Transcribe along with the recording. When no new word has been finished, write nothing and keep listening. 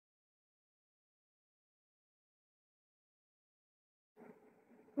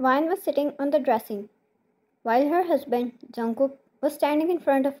Wine was sitting on the dressing, while her husband, Jungkook, was standing in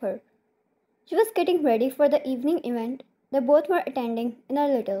front of her. She was getting ready for the evening event they both were attending in a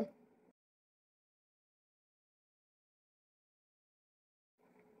little.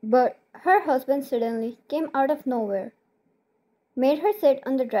 But her husband suddenly came out of nowhere, made her sit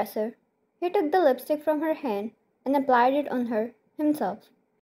on the dresser. He took the lipstick from her hand and applied it on her himself.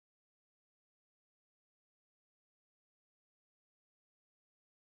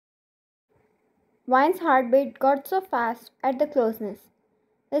 Wine's heartbeat got so fast at the closeness,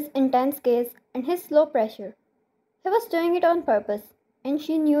 his intense gaze, and his slow pressure. He was doing it on purpose, and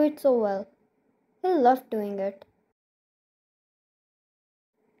she knew it so well. He loved doing it.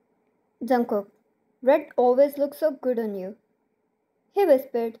 Jungkook, red always looks so good on you, he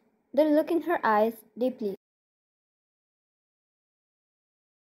whispered, then looked in her eyes deeply.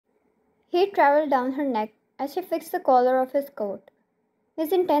 He traveled down her neck as she fixed the collar of his coat.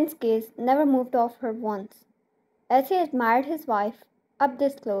 His intense gaze never moved off her once, as he admired his wife up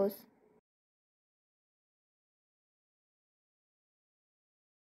this close.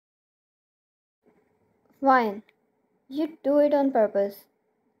 Wine, you do it on purpose,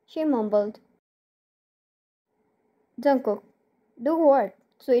 she mumbled. Jungkook, do what,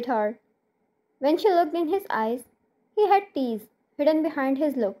 sweetheart? When she looked in his eyes, he had tears hidden behind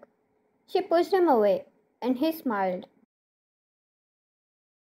his look. She pushed him away, and he smiled.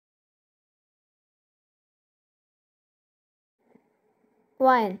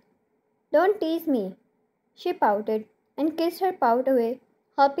 Wine, don't tease me, she pouted and kissed her pout away,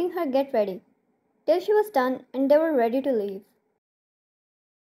 helping her get ready, till she was done and they were ready to leave.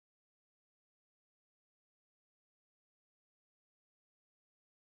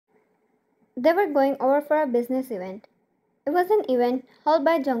 They were going over for a business event. It was an event held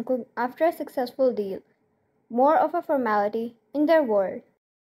by Jungkook after a successful deal, more of a formality in their world.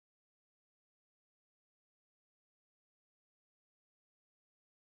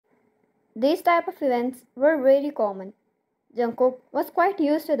 These type of events were very common. Jungkook was quite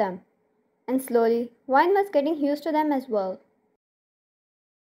used to them, and slowly Wine was getting used to them as well.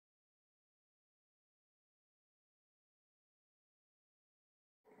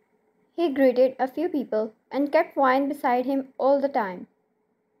 He greeted a few people and kept Wine beside him all the time.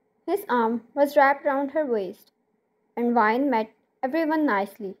 His arm was wrapped round her waist, and Wine met everyone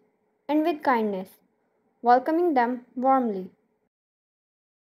nicely and with kindness, welcoming them warmly.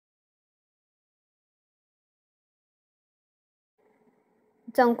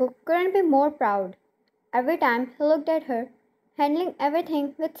 Jungkook couldn't be more proud. Every time he looked at her, handling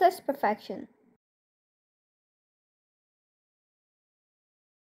everything with such perfection.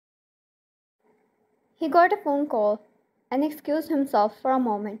 He got a phone call and excused himself for a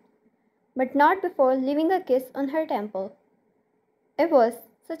moment, but not before leaving a kiss on her temple. It was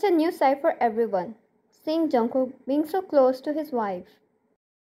such a new sight for everyone, seeing Jungkook being so close to his wife.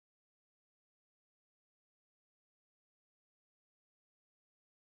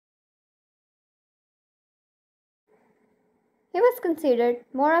 He was considered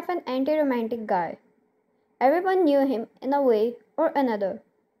more of an anti-romantic guy. Everyone knew him in a way or another.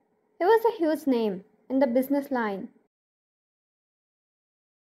 He was a huge name in the business line.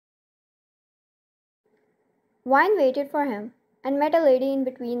 Wine waited for him and met a lady in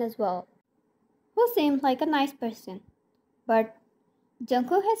between as well, who seemed like a nice person. But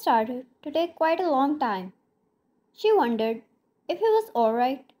Jungkook had started to take quite a long time. She wondered if he was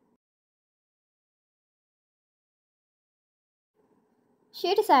alright.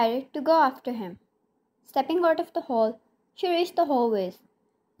 She decided to go after him. Stepping out of the hall, she reached the hallways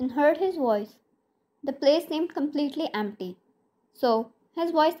and heard his voice. The place seemed completely empty, so his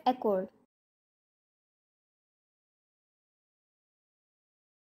voice echoed.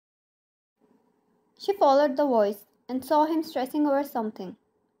 She followed the voice and saw him stressing over something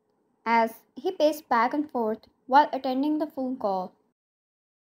as he paced back and forth while attending the phone call.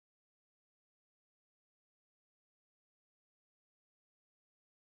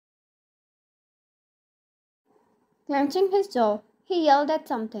 Clenching his jaw, he yelled at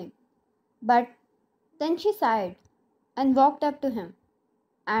something, but then she sighed and walked up to him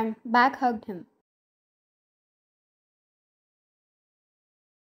and back hugged him.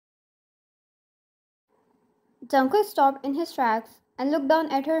 Jungkook stopped in his tracks and looked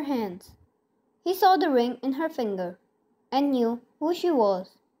down at her hands. He saw the ring in her finger and knew who she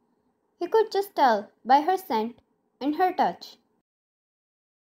was. He could just tell by her scent and her touch.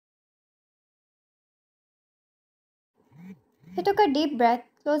 He took a deep breath,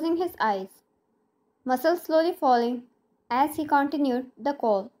 closing his eyes, muscles slowly falling as he continued the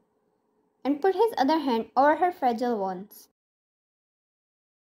call, and put his other hand over her fragile ones.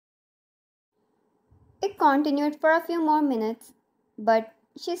 It continued for a few more minutes, but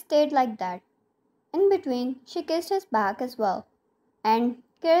she stayed like that. In between, she kissed his back as well and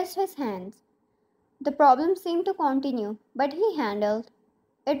caressed his hands. The problem seemed to continue, but he handled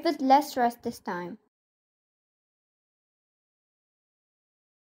it with less stress this time.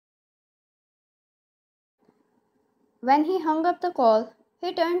 When he hung up the call,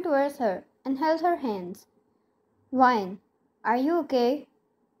 he turned towards her and held her hands. Wine, are you okay?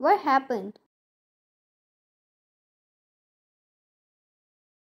 What happened?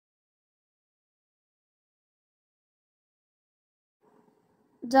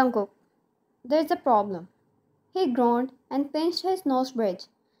 Jungkook, there's a problem. He groaned and pinched his nose bridge,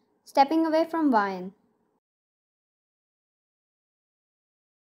 stepping away from Wine.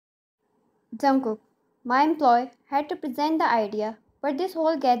 Jungkook, my employee had to present the idea what this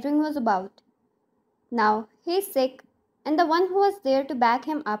whole gathering was about. Now he's sick, and the one who was there to back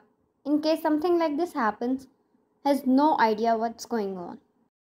him up in case something like this happens has no idea what's going on.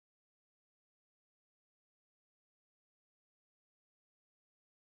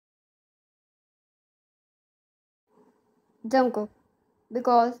 Jungkook,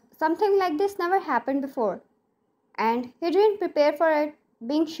 because something like this never happened before, and he didn't prepare for it,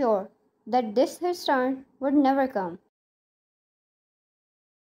 being sure that this his turn would never come.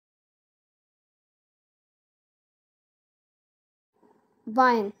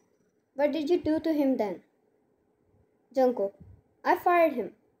 Vine, what did you do to him then? Jungkook, I fired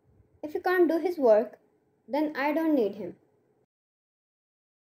him. If he can't do his work, then I don't need him.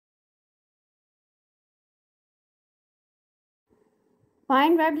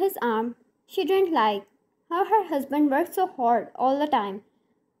 Vine rubbed his arm. She didn't like how her husband worked so hard all the time,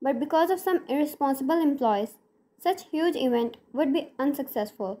 but because of some irresponsible employees, such huge event would be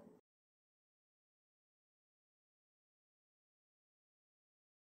unsuccessful.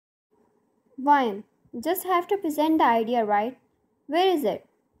 Vine, just have to present the idea, right? Where is it?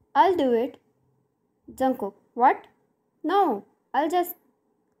 I'll do it. Jungkook, what? No, I'll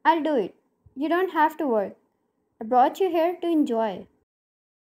do it. You don't have to work. I brought you here to enjoy.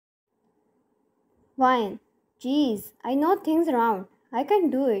 Vine, geez, I know things around. I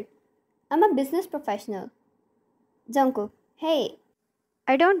can do it. I'm a business professional. Jungkook, hey,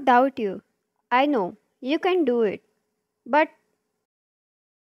 I don't doubt you. I know you can do it. But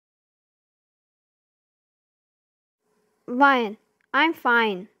Vine, I'm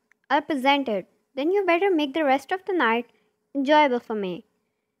fine. I'll present it. Then you better make the rest of the night enjoyable for me.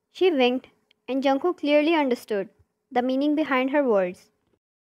 She winked, and Jungkook clearly understood the meaning behind her words.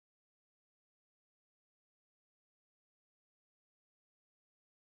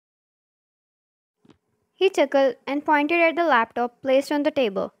 He chuckled and pointed at the laptop placed on the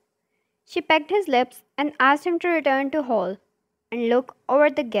table. She pecked his lips and asked him to return to hall and look over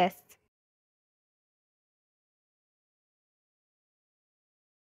the guests.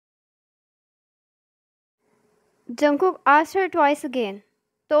 Jungkook asked her twice again,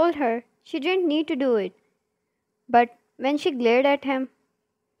 told her she didn't need to do it, but when she glared at him,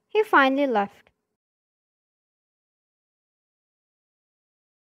 he finally left.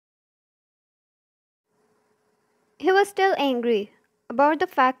 He was still angry about the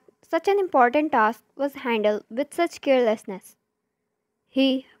fact such an important task was handled with such carelessness.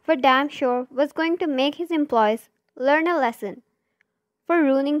 He, for damn sure, was going to make his employees learn a lesson for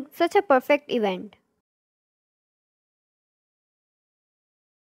ruining such a perfect event.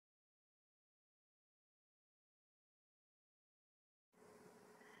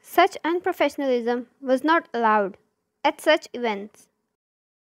 Such unprofessionalism was not allowed at such events.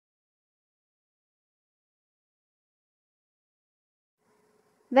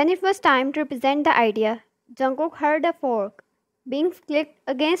 When it was time to present the idea, Jungkook heard a fork being clicked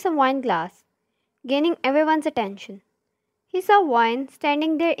against a wine glass, gaining everyone's attention. He saw Wine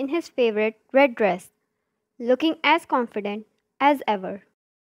standing there in his favorite red dress, looking as confident as ever.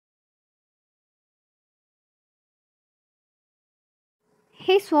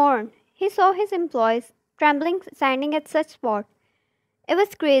 He swore he saw his employees trembling standing at such spot. It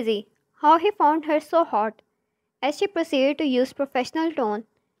was crazy how he found her so hot as she proceeded to use professional tone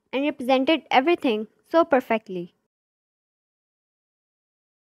and represented everything so perfectly.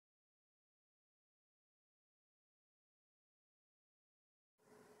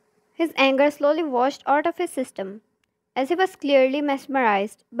 His anger slowly washed out of his system, as he was clearly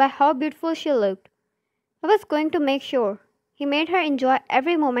mesmerized by how beautiful she looked. He was going to make sure he made her enjoy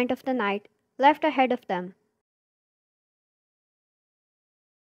every moment of the night left ahead of them.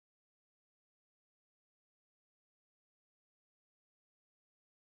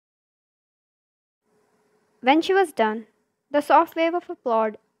 When she was done, the soft wave of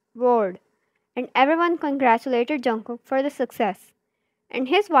applause roared, and everyone congratulated Jungkook for the success and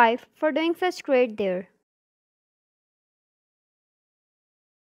his wife for doing such great there.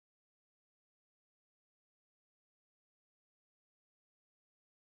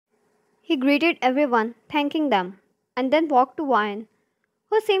 He greeted everyone, thanking them, and then walked to Wyan,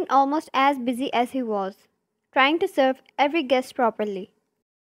 who seemed almost as busy as he was, trying to serve every guest properly.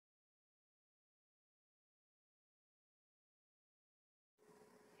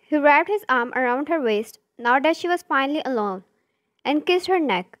 He wrapped his arm around her waist now that she was finally alone and kissed her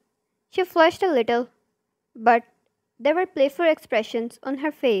neck. She flushed a little, but there were playful expressions on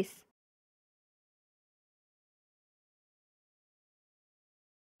her face.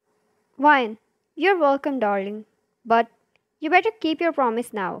 Wyan, you're welcome, darling, but you better keep your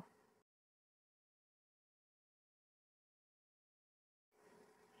promise now.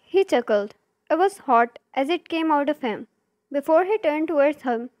 He chuckled. It was hot as it came out of him before he turned towards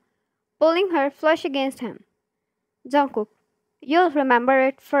her, pulling her flush against him. Jungkook, you'll remember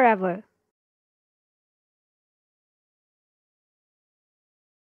it forever.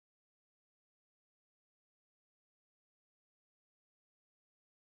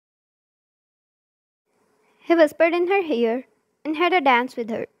 He whispered in her ear and had a dance with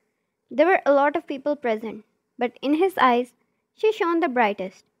her. There were a lot of people present, but in his eyes she shone the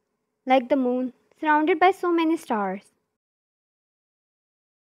brightest, like the moon surrounded by so many stars.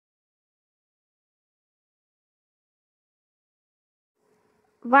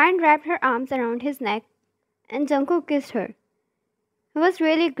 Vine wrapped her arms around his neck and Jungkook kissed her. He was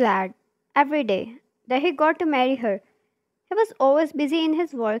really glad, every day, that he got to marry her. He was always busy in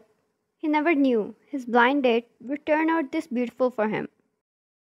his work. He never knew his blind date would turn out this beautiful for him.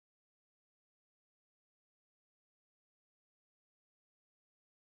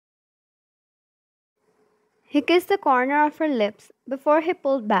 He kissed the corner of her lips before he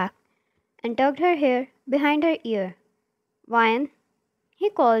pulled back and tucked her hair behind her ear. Vine, he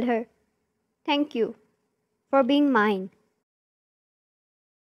called her, thank you for being mine.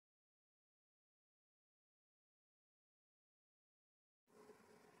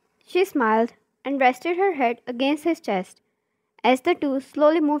 She smiled and rested her head against his chest as the two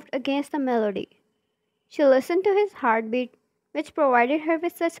slowly moved against the melody. She listened to his heartbeat, which provided her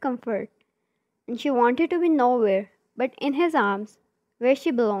with such comfort, and she wanted to be nowhere but in his arms, where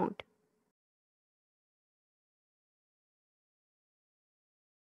she belonged.